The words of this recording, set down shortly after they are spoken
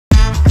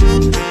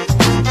Everyone,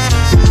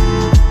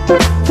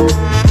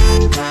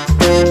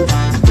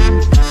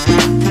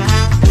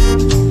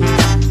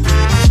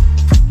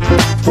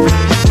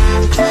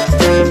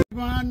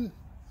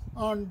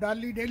 on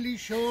Dali Daily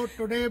Show,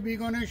 today we're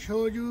going to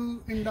show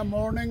you in the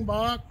morning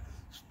walk,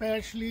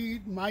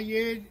 especially my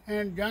age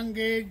and young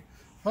age.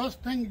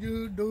 First thing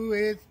you do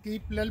is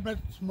keep a little bit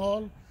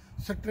small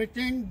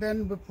stretching.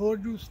 Then before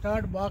you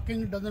start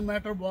walking, doesn't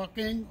matter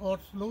walking or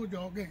slow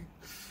jogging,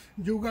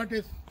 you got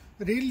to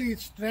really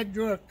stretch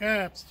your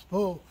calves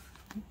for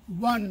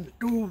 1,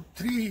 2,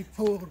 3,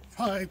 4,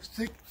 5,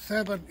 6,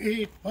 7,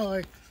 8,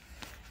 5,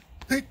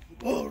 6,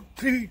 4,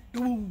 3,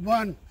 2,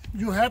 1.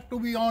 You have to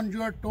be on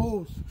your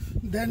toes.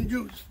 Then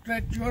you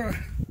stretch your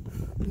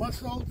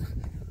muscles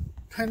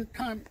 10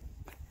 times.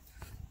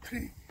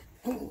 3,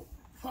 4,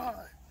 5,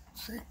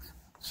 6,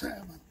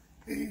 7,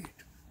 8,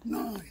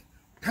 9,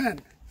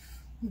 10.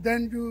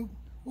 Then you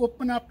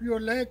open up your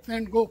legs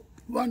and go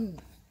 1,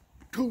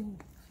 2,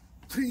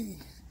 3,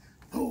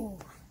 4,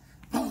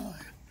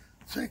 5,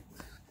 6,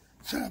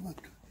 7,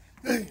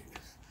 8,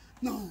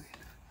 9,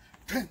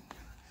 10,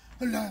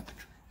 11,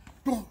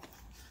 12,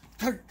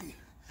 13,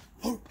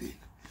 14,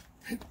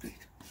 15,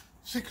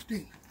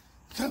 16,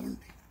 17,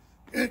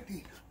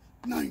 18,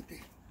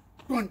 19,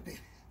 20.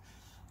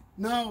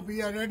 Now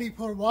we are ready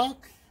for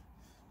walk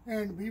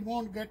and we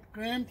won't get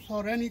cramps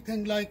or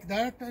anything like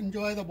that.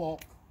 Enjoy the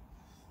walk.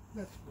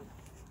 Let's go.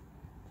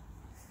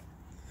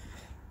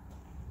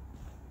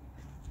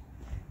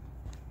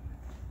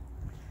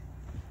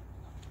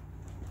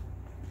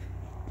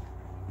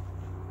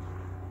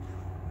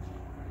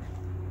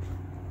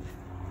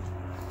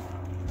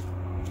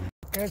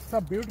 It's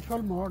a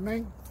beautiful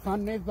morning,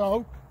 sun is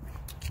out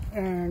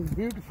and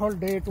beautiful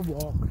day to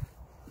walk,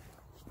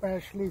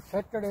 especially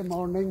Saturday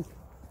morning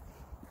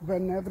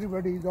when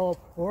everybody is off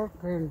work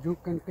and you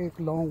can take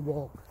long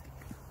walk.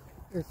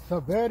 It's a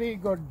very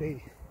good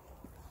day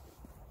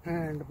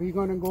and we're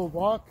gonna go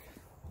walk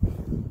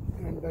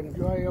and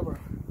enjoy our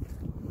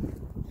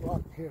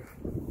walk here.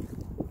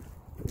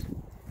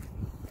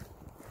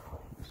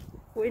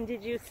 When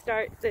did you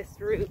start this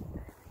route?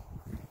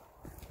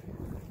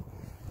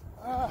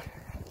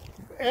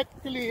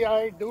 Actually,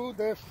 I do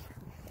this,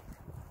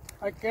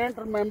 I can't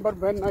remember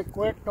when I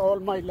quit all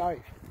my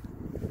life.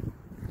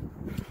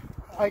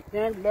 I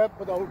can't live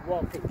without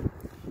walking.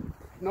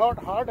 Not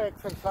hard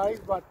exercise,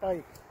 but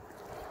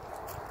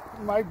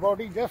my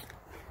body just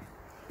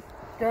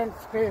can't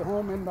stay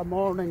home in the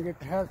morning.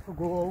 It has to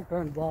go out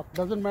and walk.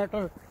 Doesn't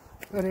matter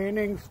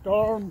raining,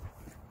 storm,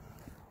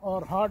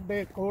 or hot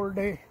day, cold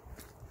day,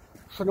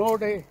 snow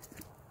day,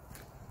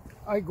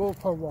 I go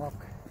for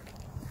walk.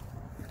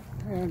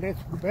 And it's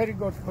very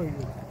good for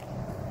you.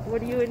 What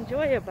do you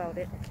enjoy about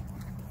it?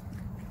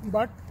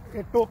 But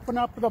it opens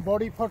up the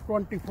body for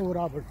 24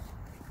 hours.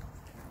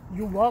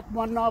 You walk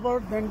 1 hour,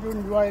 then you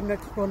enjoy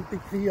next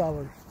 23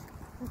 hours.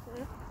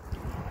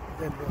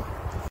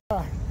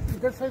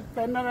 This is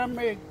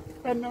Panorama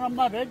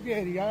Ridge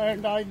area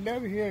and I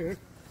live here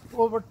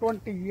over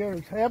 20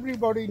 years.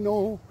 Everybody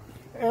know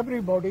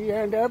everybody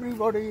and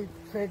everybody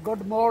say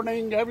good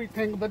morning,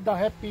 everything with the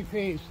happy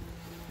face.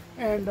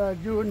 And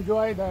you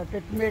enjoy that.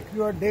 It makes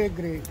your day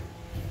great.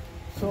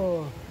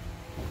 So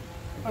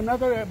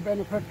another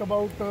benefit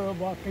about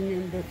walking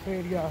in this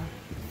area,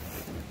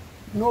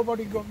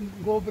 nobody go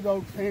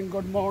without saying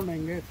good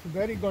morning. It's a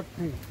very good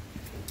thing.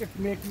 It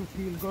makes you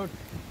feel good.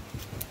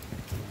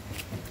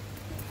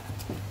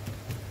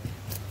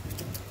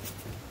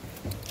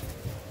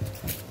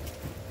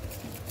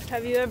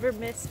 Have you ever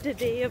missed a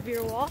day of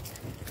your walk?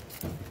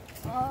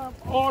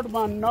 Odd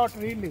one, not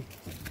really.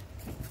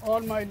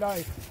 All my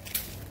life.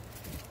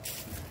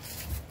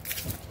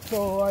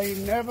 So I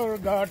never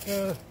got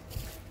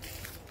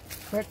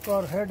sick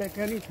or headache,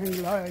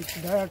 anything like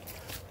that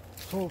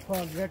so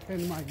far yet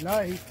in my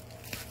life.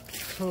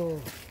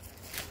 So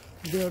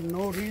there's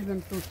no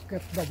reason to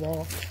skip the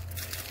walk.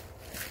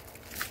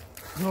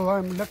 So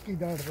I'm lucky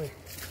that way.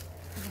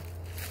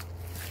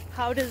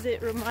 How does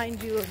it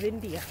remind you of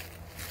India?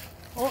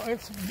 Oh,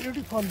 it's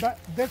beautiful.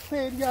 This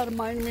area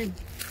reminds me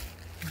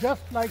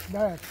just like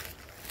that.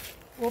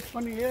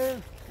 Open air,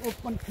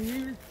 open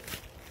field,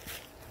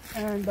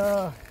 and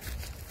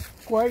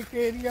quiet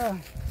area,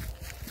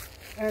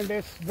 and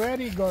it's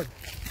very good.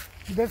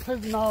 This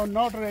is now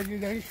not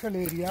residential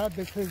area.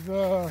 This is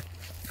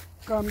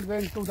comes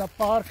into the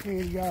park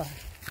area,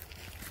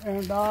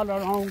 and all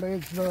around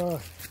is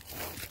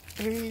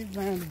trees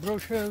and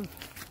bushes,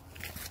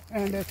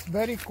 and it's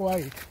very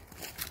quiet.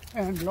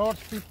 And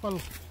lots of people.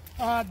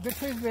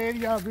 This is the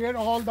area where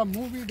all the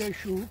movie they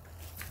shoot.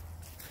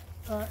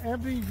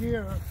 Every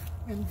year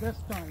in this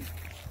time,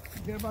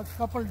 there was a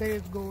couple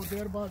days ago,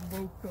 there was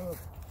about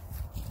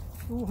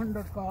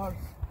 200 cars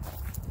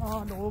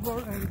all over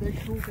and they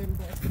shoot in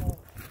that lot.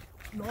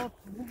 Lots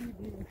of movies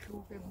being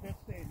shoot in this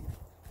area.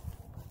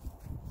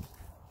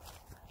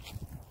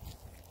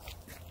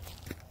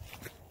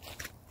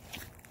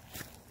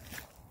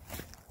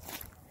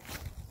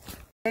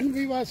 When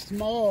we were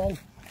small,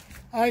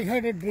 I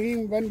had a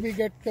dream when we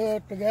get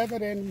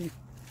together in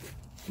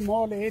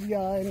small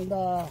area in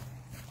the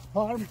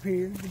farm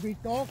field, we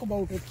talk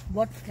about it,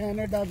 what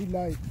Canada we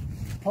like,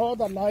 how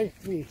the life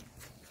we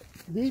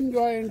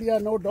enjoy India,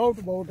 no doubt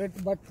about it,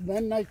 but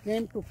when I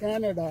came to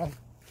Canada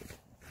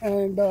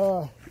and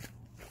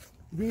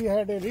we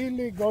had a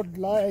really good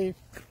life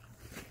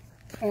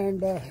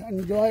and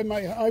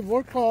I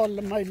work all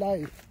my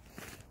life,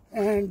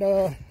 and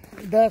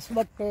that's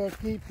what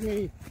keeps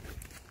me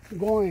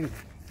going.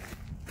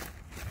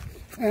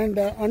 And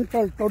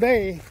until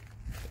today,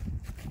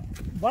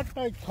 what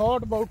I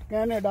thought about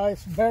Canada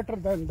is better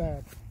than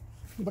that,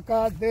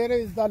 because there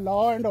is the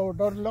law and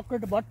order. Look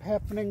at what's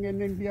happening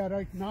in India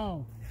right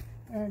now.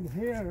 And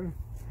here,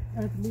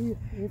 at least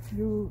if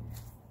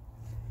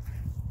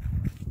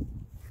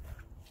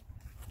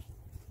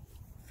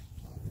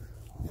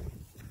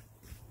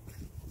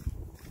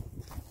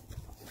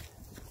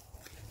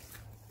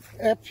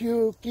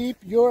you keep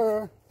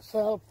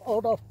yourself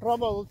out of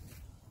trouble,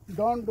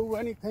 don't do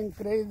anything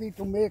crazy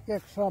to make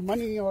extra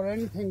money or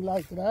anything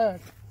like that,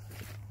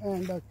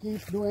 and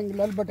keep doing a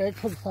little bit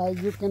exercise,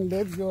 you can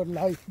live your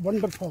life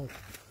wonderful.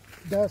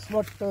 That's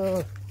what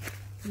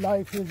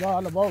life is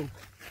all about.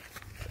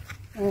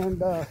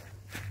 And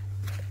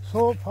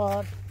so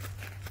far,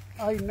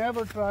 I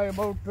never try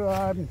about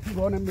I'm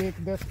going to make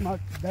this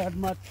much, that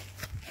much.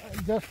 I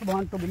just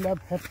want to live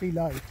a happy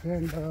life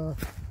and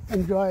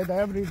enjoy the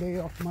every day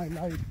of my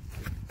life.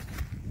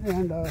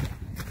 And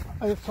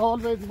it's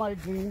always my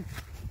dream,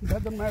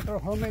 doesn't matter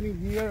how many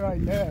years I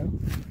live,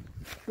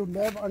 to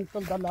live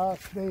until the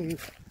last day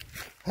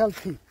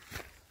healthy.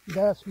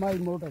 That's my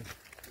motto.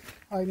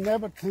 I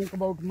never think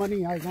about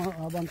money. I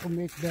want to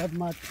make that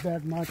much,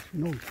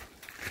 no.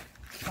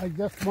 I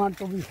just want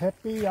to be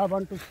happy. I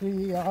want to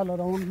see all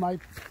around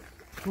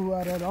who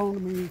are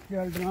around me,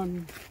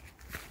 children,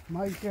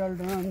 my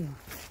children,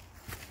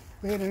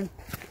 parents.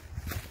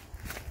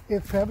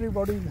 If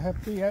everybody is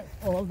happy,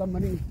 all the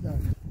money is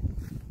done.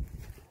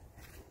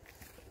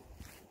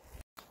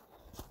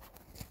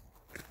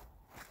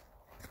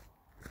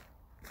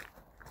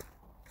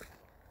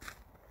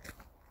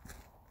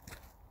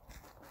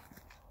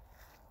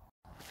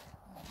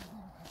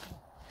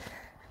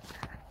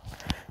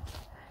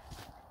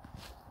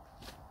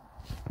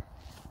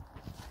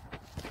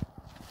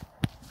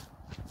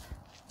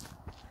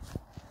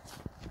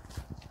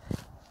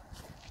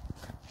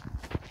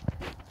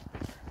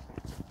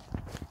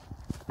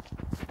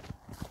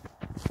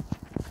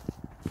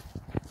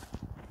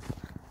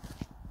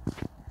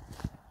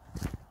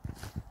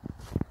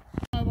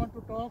 I want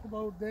to talk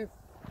about this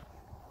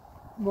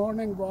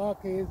morning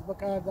walk is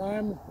because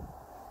I'm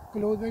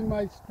closing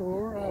my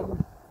store.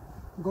 I'm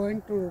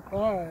going to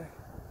retire.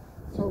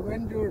 So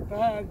when you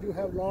retire, you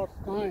have lots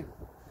of time.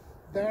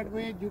 That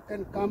way you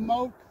can come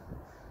out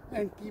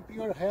and keep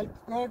your health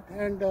good,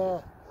 and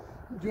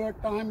your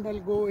time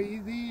will go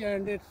easy,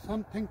 and it's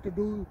something to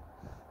do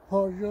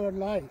for your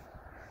life.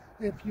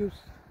 If you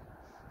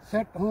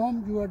sit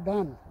home, you are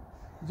done.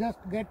 Just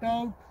get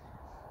out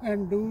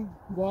and do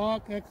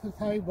walk,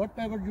 exercise,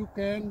 whatever you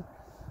can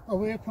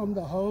away from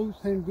the house,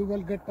 and you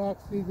will get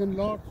oxygen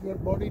lots. Your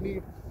body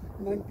needs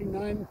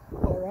 99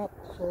 or up,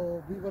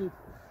 so we will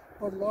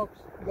put lots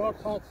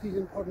of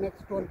oxygen for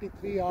next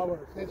 23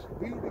 hours. It's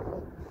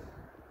beautiful.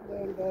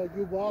 And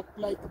you walk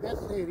like this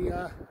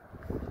area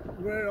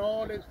where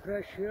all is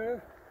fresh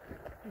air.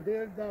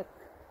 There's a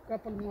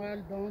couple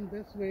miles down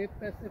this way,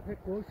 Pacific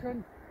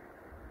Ocean,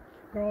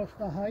 cross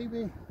the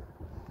highway,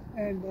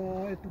 and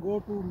it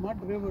go to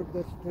Mud River,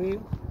 this trail,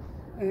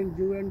 and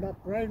you end up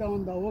right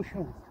on the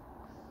ocean.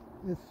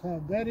 It's a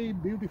very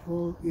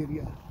beautiful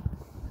area.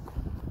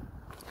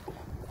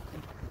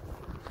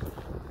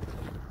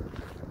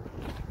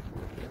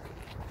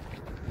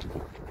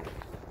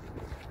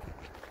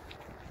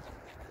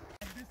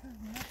 This is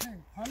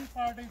nothing. Fun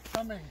part is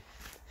coming,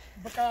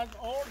 because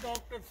all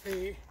doctors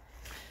say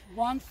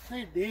once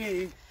a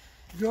day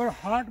your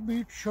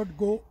heartbeat should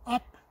go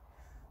up,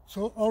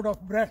 so out of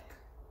breath.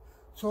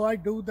 So I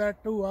do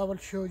that too. I will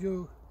show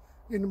you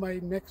in my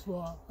next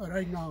walk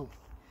right now.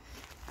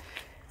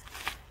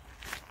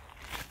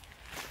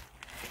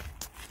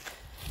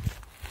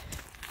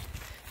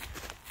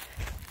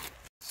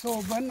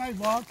 So when I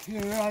walk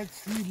here, I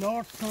see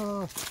lots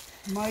of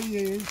my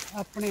age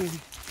apne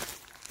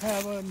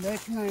have a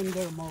lecna in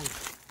their mouth.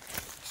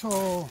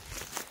 So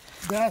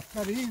that's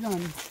the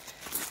reason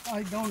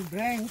I don't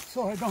drink,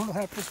 so I don't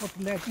have to put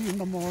leche in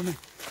the morning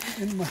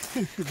in my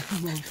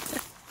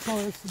mouth. So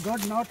it's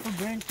good not to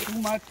drink too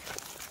much.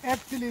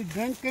 Actually,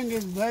 drinking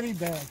is very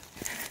bad.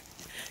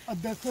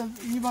 This is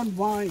even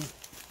wine.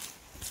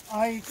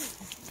 I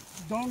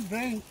don't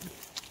drink,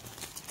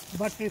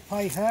 but if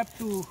I have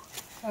to,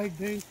 I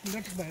drink a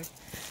little bit.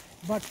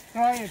 But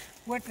try it,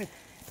 quit it.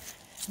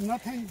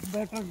 Nothing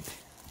better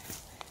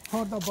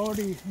for the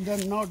body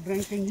than not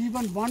drinking.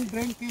 Even one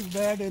drink is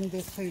bad in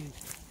this age.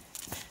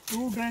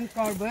 Two drinks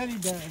are very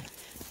bad.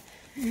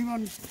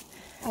 Even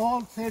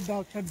all say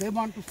doctor, they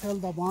want to sell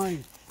the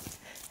wine.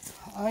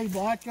 I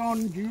watch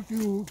on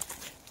YouTube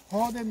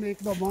how they make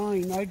the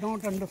wine. I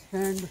don't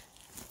understand.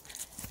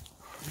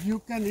 You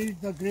can eat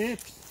the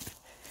grapes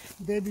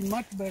they be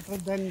much better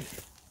than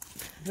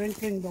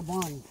drinking the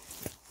wine.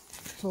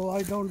 So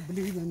I don't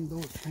believe in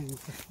those things.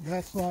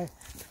 That's why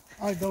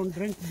I don't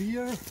drink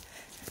beer.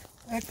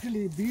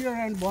 Actually, beer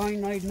and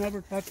wine, I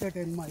never touch it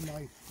in my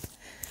life.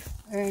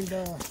 And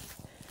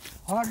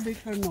hard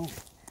liquor, no.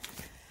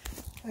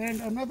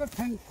 And another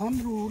thing, thumb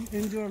rule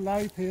in your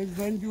life is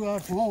when you are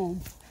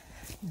home,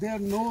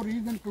 there's no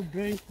reason to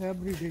drink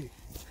every day.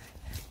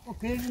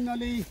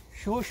 Occasionally,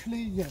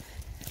 socially, yes,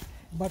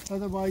 but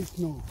otherwise,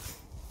 no.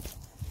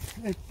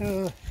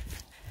 It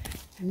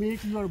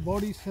makes your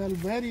body cell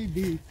very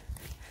weak.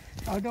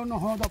 I don't know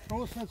how the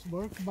process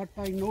works, but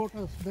I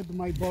notice with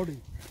my body,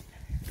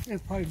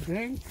 if I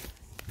drink,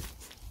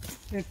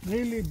 it's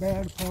really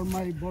bad for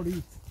my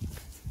body,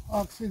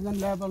 oxygen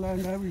level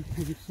and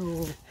everything.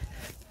 So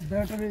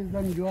better is to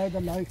enjoy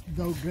the life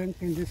without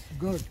drinking. Is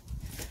good.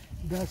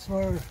 That's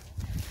where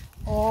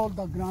all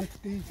the grants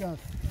teach us.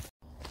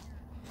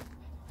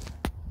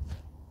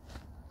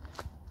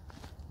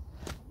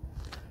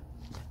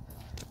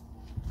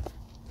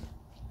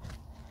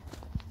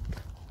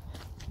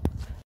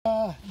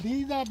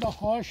 These are the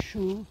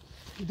horseshoes.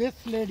 This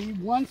lady,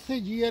 once a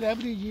year,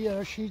 every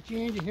year, she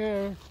change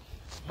her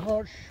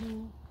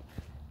horseshoe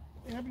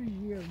every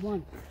year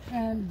once.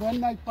 And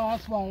when I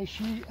pass by,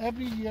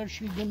 every year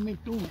she give me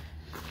 2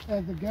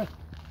 as a gift.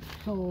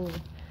 So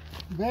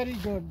very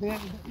good.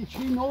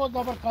 She knows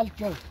our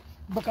culture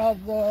because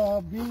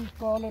we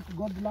call it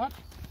good luck.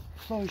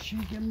 So she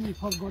give me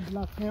for good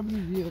luck every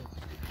year.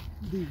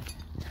 These.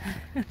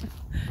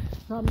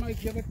 Some I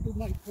give it to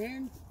my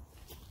friends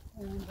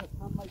and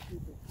some I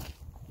keep it.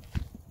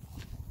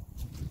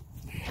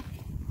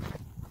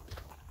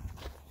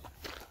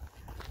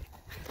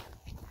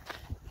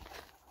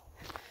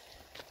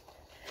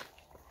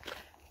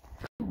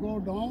 Go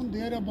down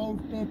there about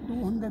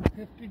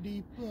 250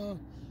 deep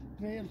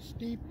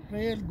steep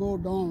trail go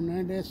down,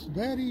 and it's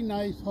very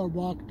nice for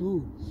walk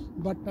too.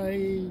 But I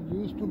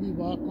used to be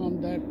walk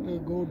on that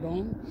go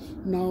down.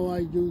 Now I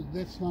use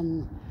this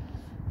one,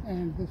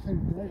 and this is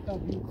Delta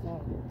View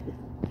Park.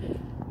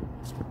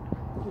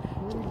 It's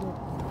very good.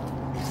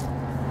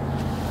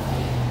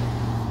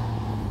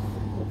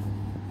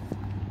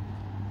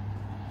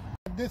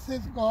 This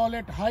is called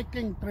it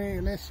hiking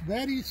trail. It's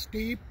very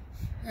steep.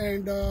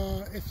 And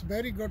it's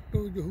very good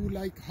to who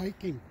like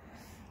hiking.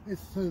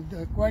 It's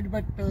quite a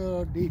bit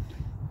deep.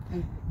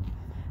 And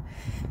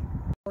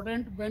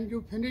important when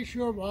you finish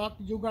your walk,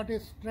 you got to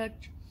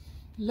stretch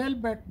little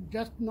bit.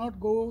 Just not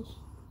go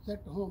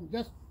at home.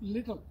 Just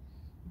little.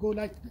 Go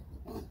like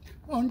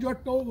on your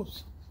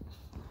toes.